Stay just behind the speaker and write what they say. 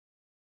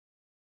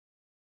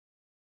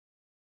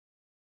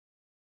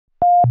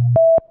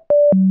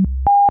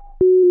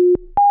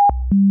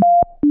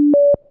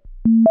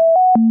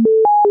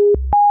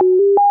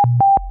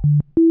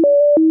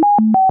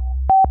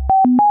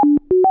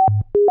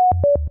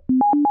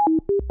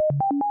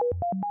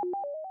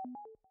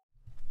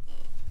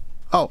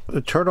Oh,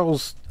 the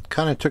turtles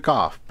kind of took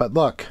off, but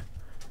look,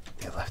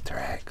 they left their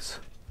eggs.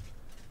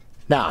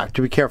 Now, I have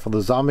to be careful.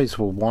 The zombies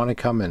will want to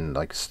come and,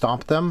 like,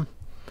 stomp them,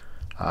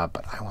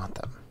 but I want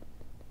them.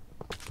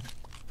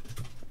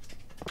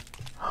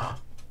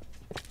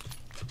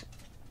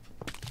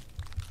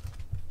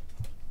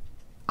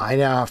 I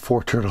now have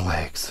 4 turtle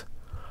eggs.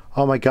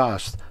 Oh my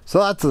gosh. So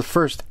that's the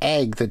first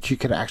egg that you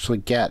can actually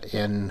get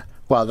in,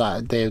 well,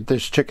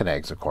 there's chicken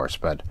eggs, of course,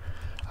 but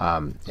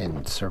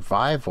in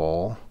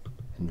survival,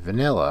 in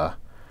vanilla,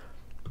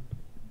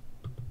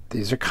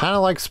 these are kind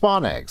of like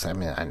spawn eggs. I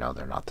mean, I know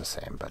they're not the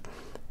same, but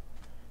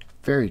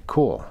very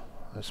cool.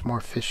 There's more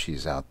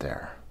fishies out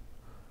there.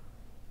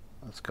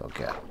 Let's go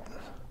get.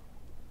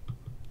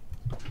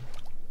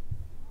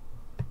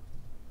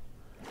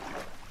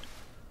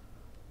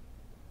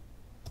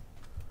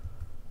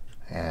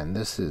 And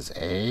this is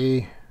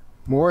a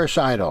Moorish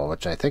idol,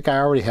 which I think I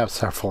already have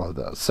several of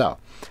those. So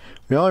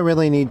we only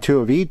really need 2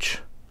 of each.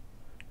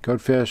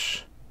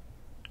 Goatfish.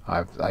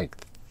 I've like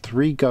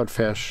 3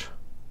 goatfish.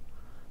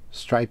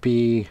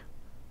 Stripey,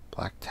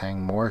 Black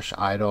Tang, Moorish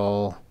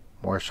idol,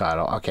 Moorish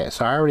idol. Okay,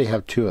 so I already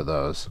have 2 of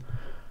those.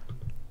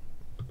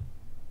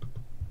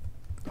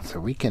 So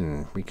we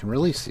can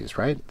release these,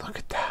 right? Look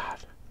at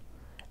that.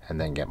 And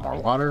then get more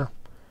water.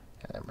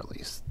 And then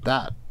release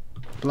that.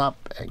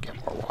 Plop, and get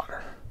more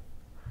water.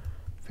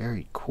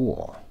 Very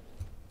cool.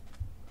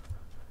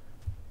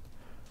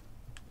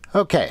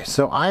 Okay,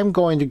 so I'm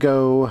going to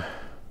go.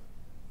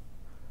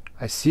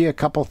 I see a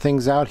couple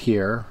things out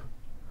here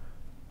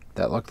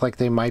that look like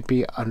they might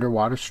be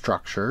underwater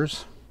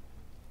structures.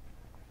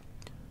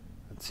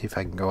 Let's see if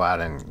I can go out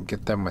and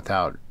get them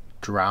without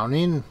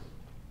drowning.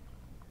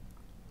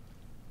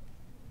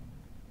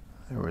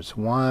 There was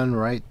one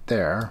right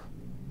there.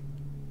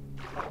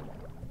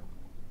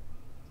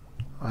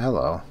 Oh,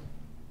 hello.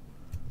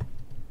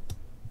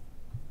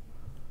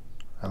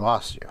 I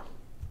lost you.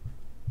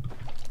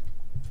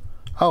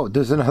 Oh,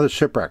 there's another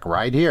shipwreck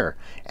right here.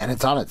 And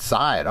it's on its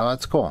side. Oh,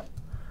 that's cool.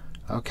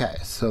 Okay,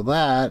 so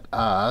let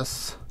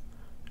us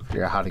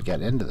figure out how to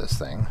get into this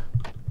thing.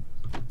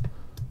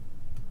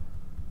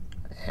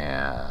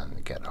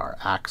 And get our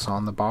axe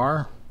on the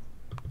bar.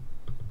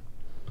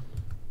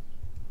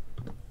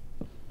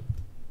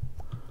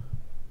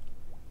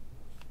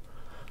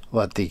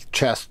 Let the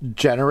chest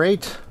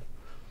generate.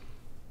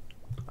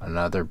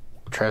 Another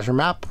treasure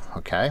map.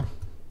 Okay.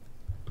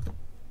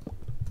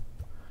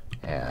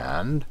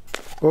 And,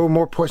 oh,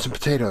 more poison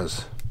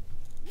potatoes.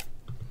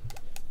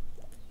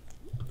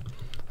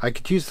 I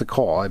could use the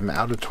coal. I'm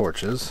out of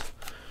torches.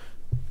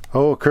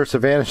 Oh, Curse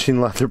of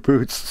Vanishing Leather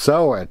Boots.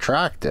 So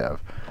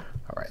attractive.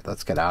 All right,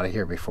 let's get out of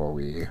here before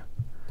we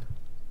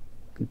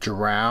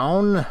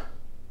drown.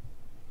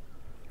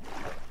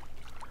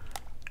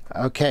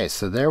 Okay,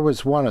 so there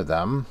was one of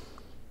them.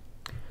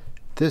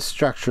 This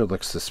structure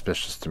looks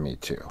suspicious to me,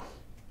 too.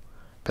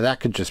 But that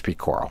could just be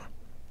coral.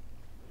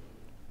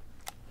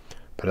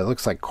 But it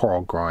looks like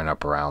coral growing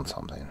up around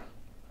something.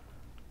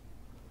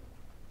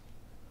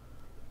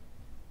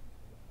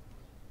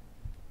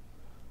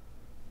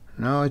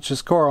 No, it's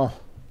just coral.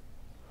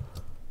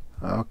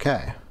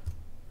 Okay.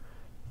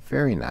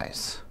 Very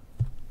nice.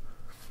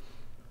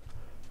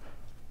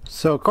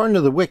 So according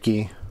to the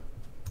wiki,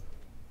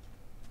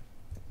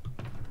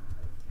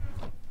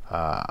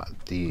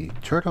 the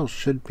turtles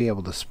should be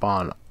able to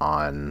spawn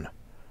on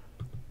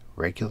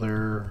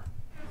regular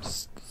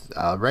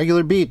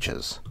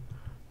beaches.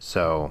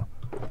 So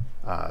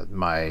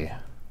my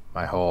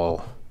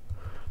whole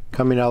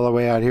coming all the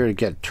way out here to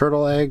get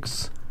turtle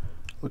eggs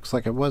looks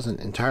like it wasn't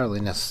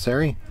entirely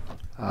necessary.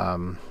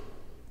 Hey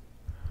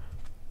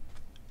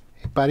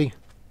buddy.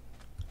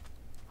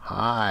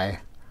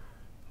 Hi.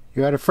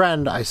 You had a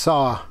friend, I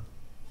saw.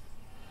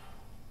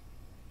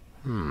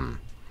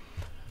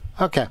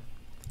 Okay.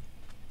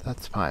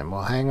 That's fine.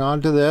 We'll hang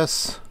on to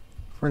this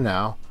for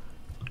now.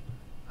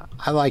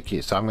 I like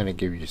you, so I'm going to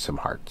give you some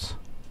hearts.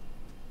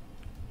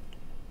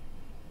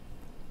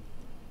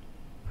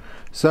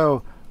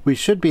 So we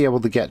should be able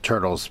to get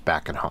turtles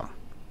back at home,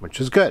 which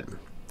is good.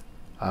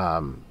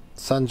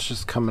 Sun's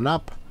just coming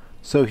up.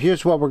 So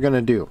here's what we're going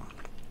to do.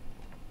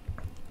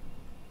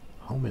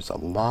 Home is a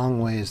long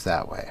ways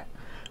that way.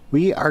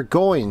 We are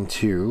going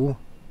to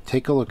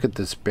take a look at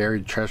this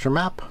buried treasure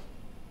map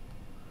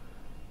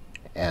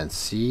and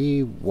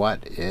see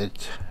what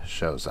it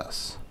shows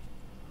us.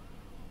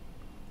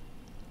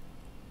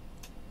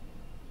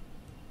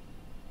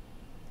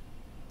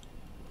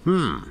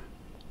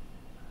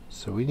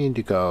 So we need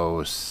to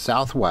go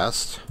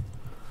southwest,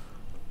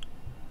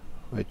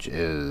 which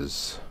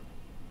is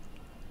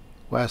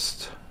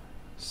west,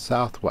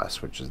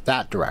 southwest, which is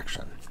that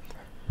direction.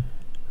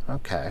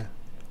 Okay.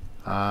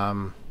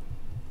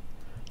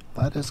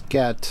 Let us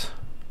get...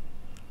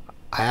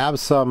 I have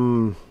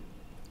some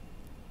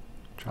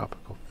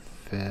tropical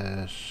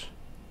fish.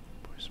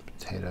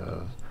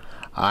 potatoes.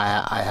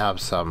 I have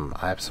some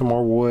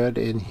more wood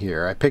in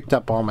here. I picked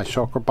up all my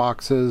shulker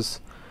boxes.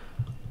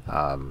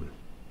 Dark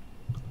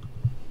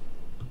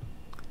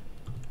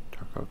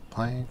oak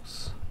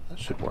planks. That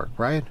should work,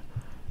 right?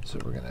 So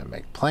we're gonna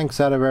make planks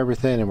out of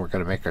everything, and we're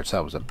gonna make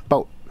ourselves a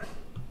boat.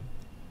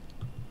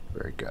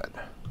 Very good.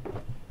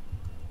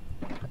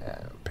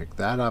 And pick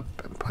that up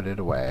and put it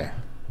away.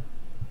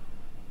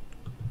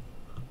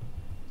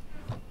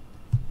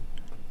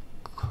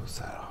 Close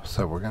that off.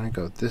 So we're gonna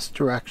go this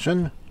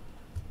direction.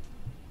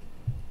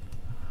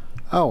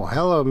 Oh,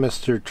 hello,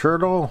 Mr.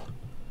 Turtle.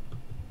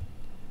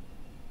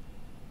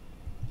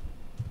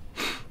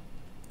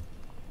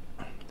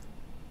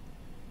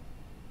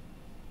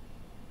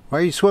 Why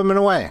are you swimming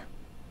away?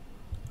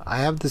 I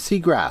have the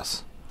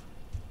seagrass.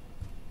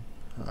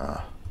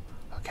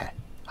 Okay.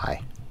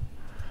 Hi.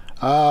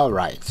 All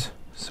right.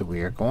 So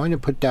we are going to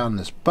put down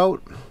this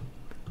boat.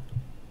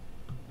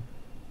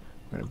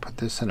 We're going to put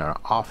this in our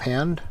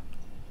offhand.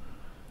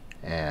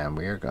 And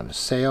we are going to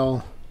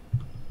sail.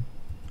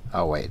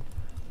 Oh, wait.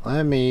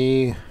 Let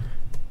me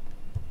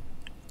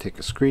take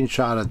a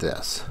screenshot of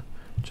this,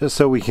 just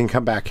so we can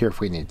come back here if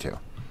we need to.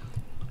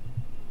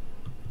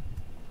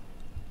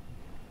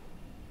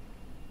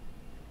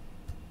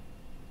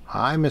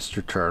 Hi,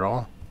 Mr.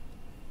 Turtle.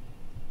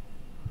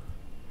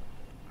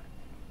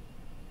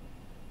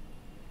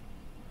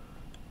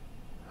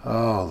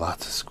 Oh,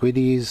 lots of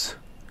squiddies.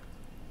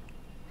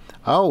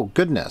 Oh,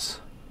 goodness.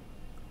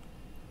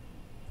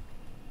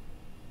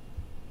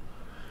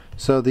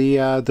 So the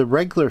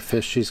regular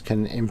fishies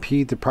can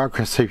impede the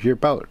progress of your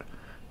boat,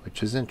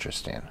 which is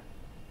interesting.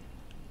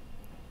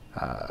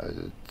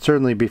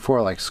 Certainly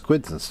before, like,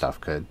 squids and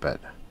stuff could,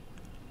 but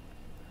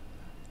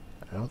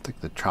I don't think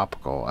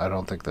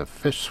the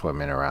fish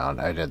swimming around,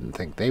 I didn't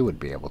think they would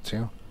be able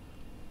to.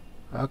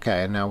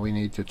 Okay, now we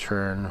need to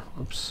turn,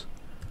 oops,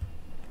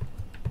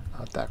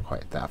 not that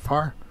quite that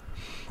far.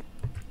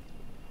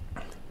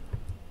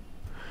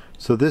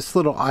 So this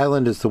little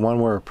island is the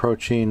one we're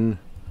approaching.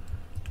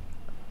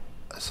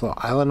 This little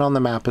island on the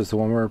map is the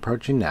one we're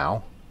approaching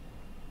now.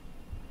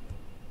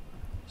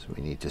 So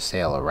we need to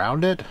sail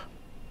around it.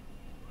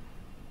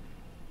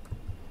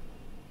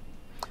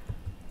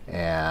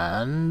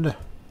 And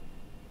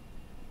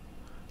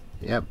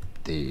yep,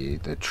 the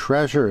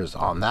treasure is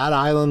on that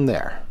island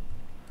there.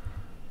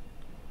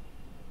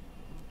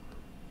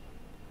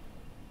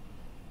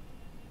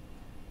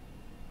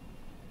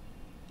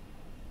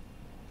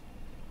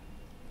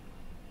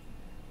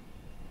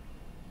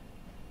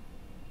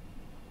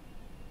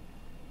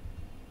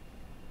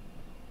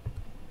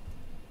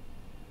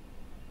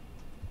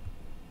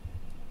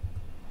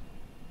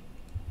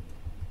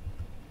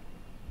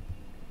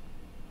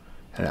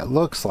 And it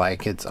looks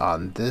like it's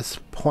on this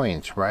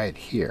point right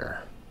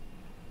here.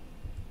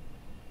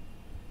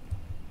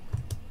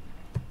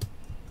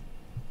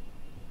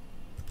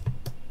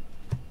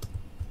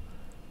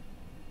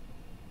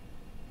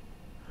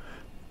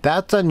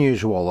 That's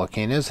unusual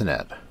looking, isn't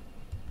it?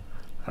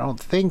 I don't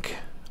think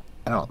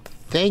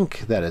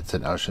that it's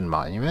an ocean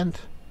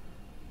monument.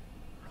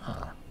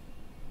 Huh.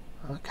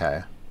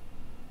 Okay.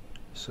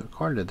 So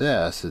according to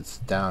this, it's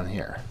down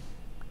here.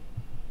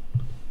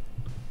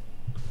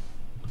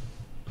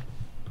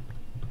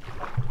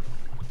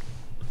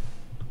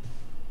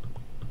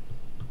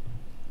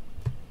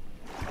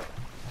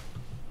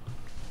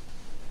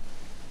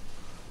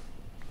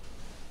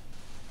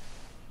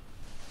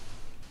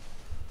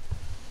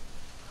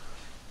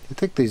 I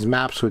think these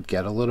maps would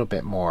get a little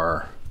bit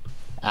more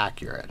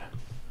accurate.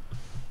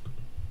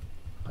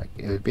 Like,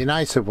 it would be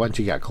nice if once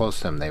you got close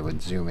to them, they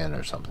would zoom in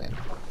or something.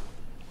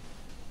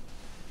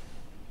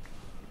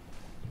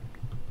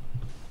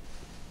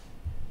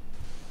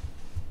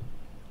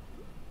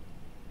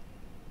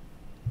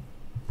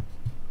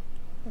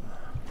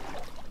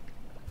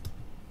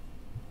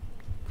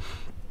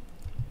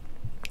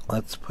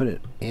 Let's put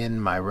it in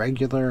my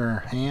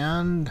regular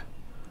hand.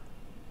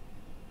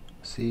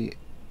 See,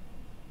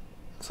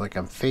 it's like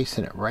I'm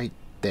facing it right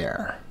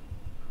there.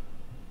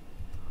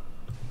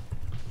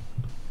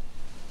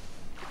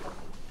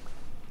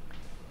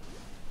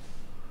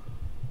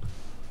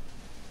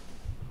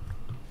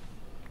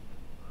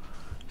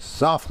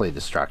 Softly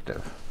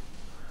destructive.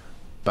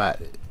 But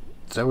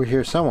it's over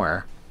here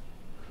somewhere.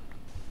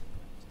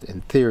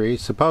 In theory,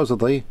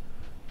 supposedly.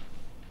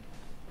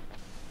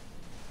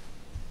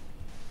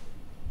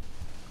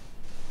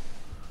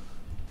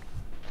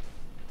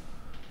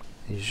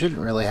 You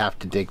shouldn't really have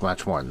to dig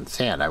much more than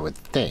sand, I would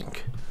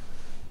think,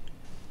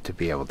 to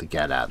be able to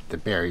get at the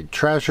buried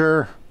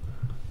treasure.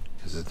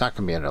 Because it's not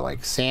going to be under,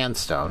 like,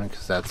 sandstone,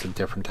 because that's a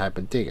different type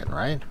of digging,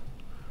 right?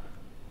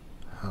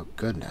 Oh,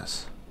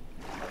 goodness.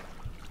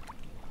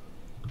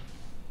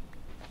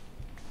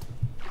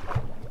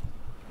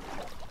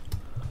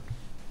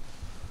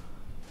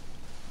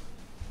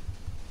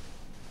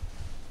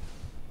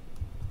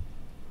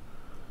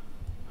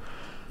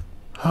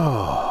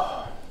 Oh.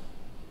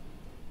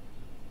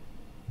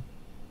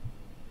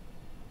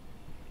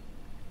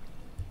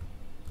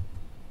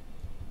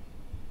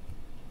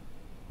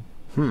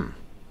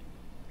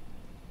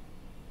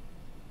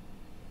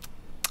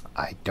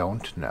 I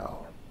don't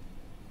know.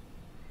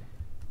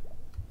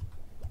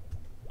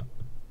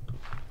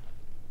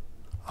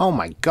 Oh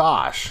my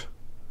gosh.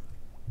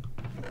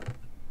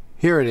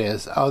 Here it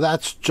is. Oh,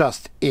 that's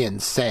just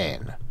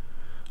insane.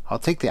 I'll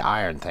take the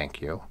iron,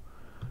 thank you.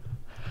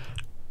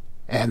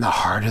 And the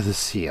heart of the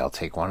sea, I'll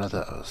take one of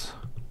those.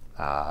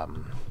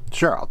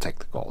 Sure, I'll take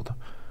the gold.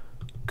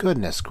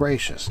 Goodness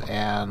gracious.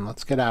 And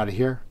let's get out of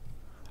here.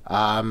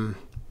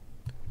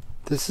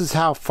 This is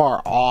how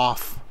far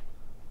off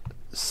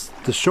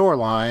the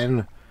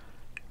shoreline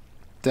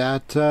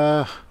that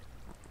the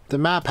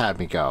map had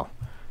me go.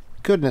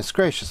 Goodness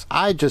gracious.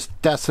 I just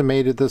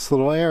decimated this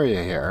little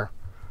area here.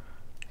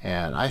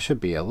 And I should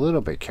be a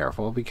little bit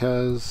careful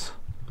because...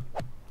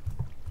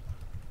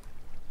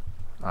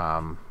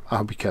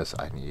 because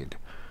I need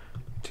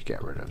to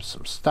get rid of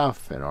some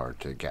stuff in order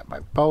to get my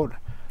boat.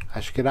 I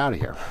should get out of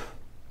here.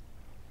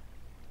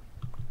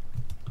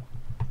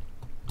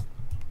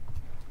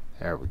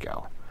 There we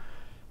go.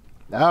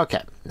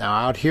 Okay, now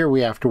out here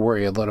we have to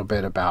worry a little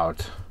bit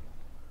about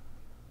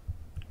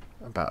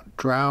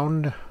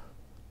drowned.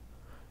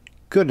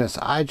 Goodness,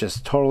 I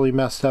just totally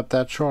messed up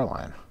that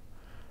shoreline.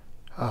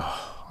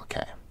 Oh,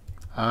 okay.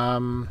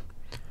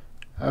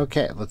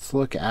 Okay, let's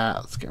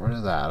get rid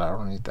of that. I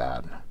don't need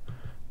that.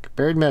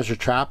 Buried measure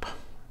trap.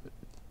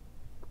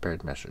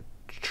 Buried measure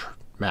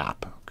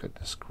map.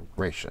 Goodness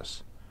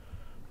gracious.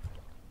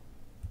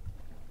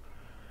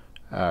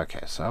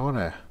 Okay, so I want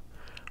to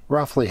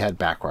roughly head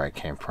back where I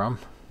came from.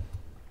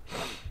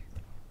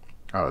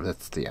 Oh,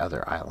 that's the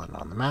other island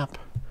on the map.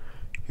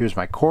 Here's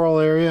my coral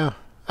area.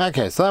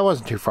 Okay, so that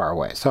wasn't too far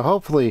away. So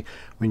hopefully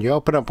when you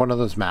open up one of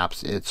those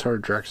maps, it sort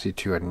of directs you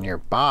to a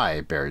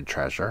nearby buried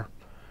treasure.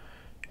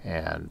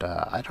 And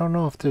I don't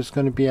know if there's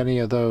going to be any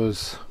of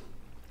those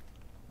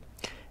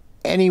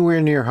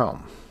anywhere near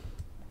home.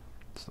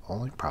 It's the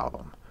only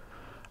problem.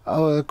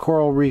 Oh, the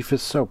coral reef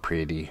is so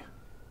pretty.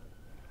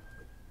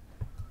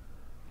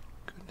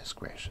 Goodness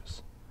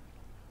gracious.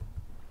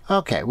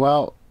 Okay,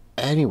 well,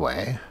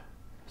 anyway,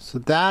 so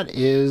that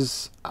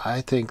is,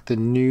 I think, the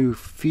new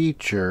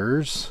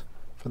features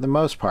for the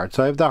most part.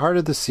 So I have the heart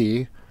of the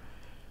sea.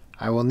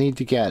 I will need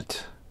to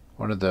get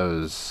one of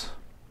those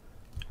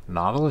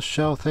nautilus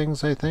shell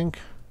things, I think.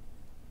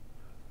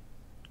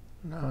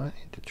 No, I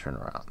need to turn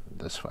around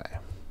this way.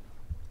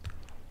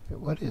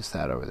 What is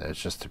that over there?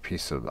 It's just a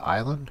piece of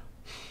island.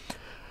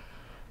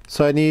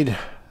 So I need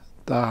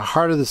the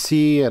heart of the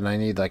sea, and I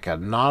need like a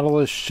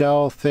nautilus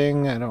shell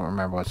thing. I don't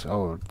remember what's...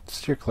 Oh,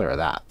 steer clear of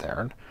that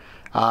there.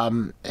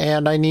 And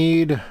I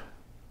need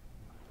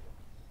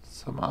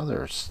some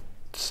other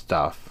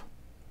stuff.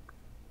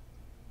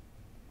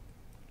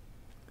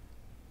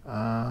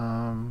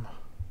 Turn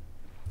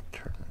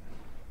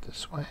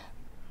this way.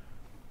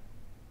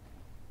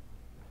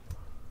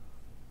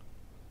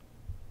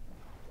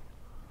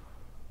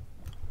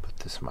 Put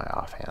this in my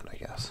offhand, I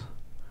guess.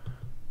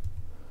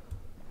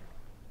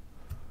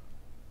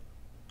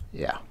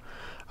 Yeah.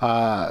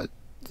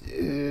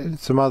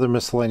 Some other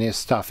miscellaneous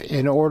stuff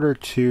in order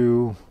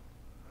to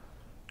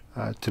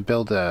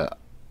build a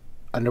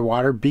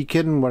underwater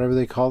beacon, whatever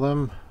they call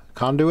them,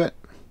 conduit.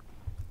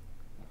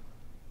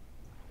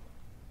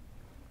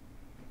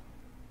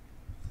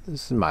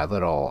 This is my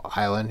little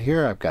island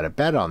here. I've got a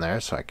bed on there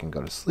so I can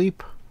go to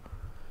sleep,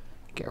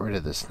 get rid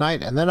of this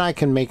night, and then I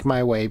can make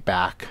my way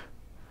back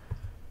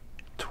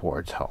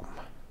towards home.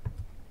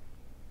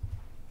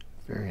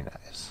 Very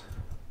nice.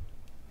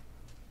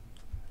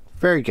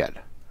 Very good.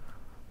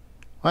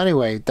 Well,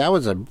 anyway, that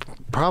was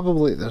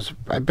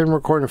I've been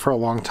recording for a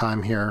long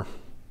time here.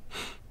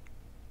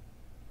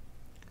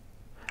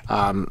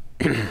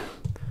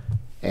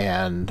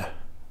 And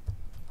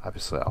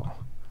obviously I'll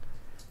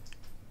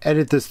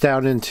edit this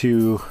down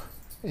into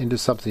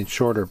something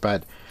shorter,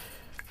 but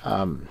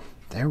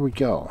there we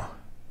go.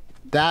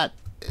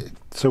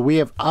 So we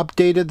have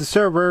updated the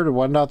server to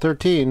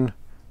 1.13.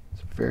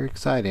 It's very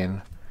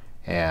exciting,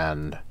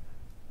 and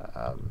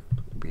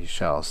we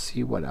shall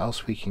see what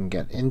else we can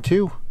get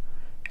into.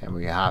 And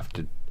I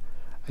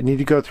need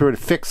to go through and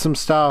fix some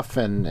stuff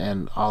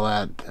and all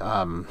that,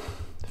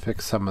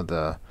 fix some of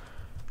the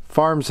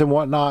farms and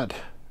whatnot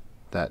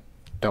that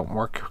don't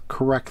work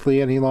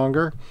correctly any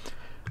longer.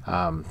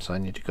 So I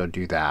need to go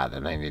do that,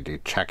 and I need to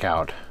check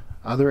out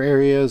other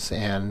areas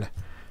and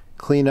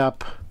clean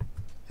up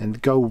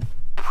and go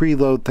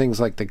preload things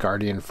like the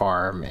Guardian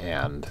Farm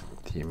and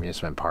the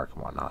amusement park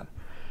and whatnot.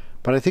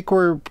 But I think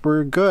we're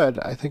good.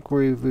 I think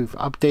we've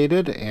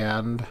updated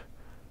and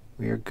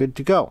we are good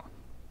to go.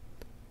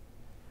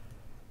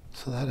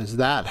 So that is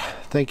that.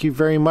 Thank you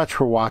very much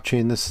for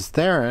watching. This is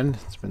Theron.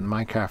 It's been the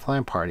Minecraft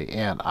LAN Party,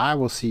 and I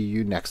will see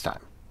you next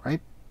time.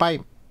 Right? Bye.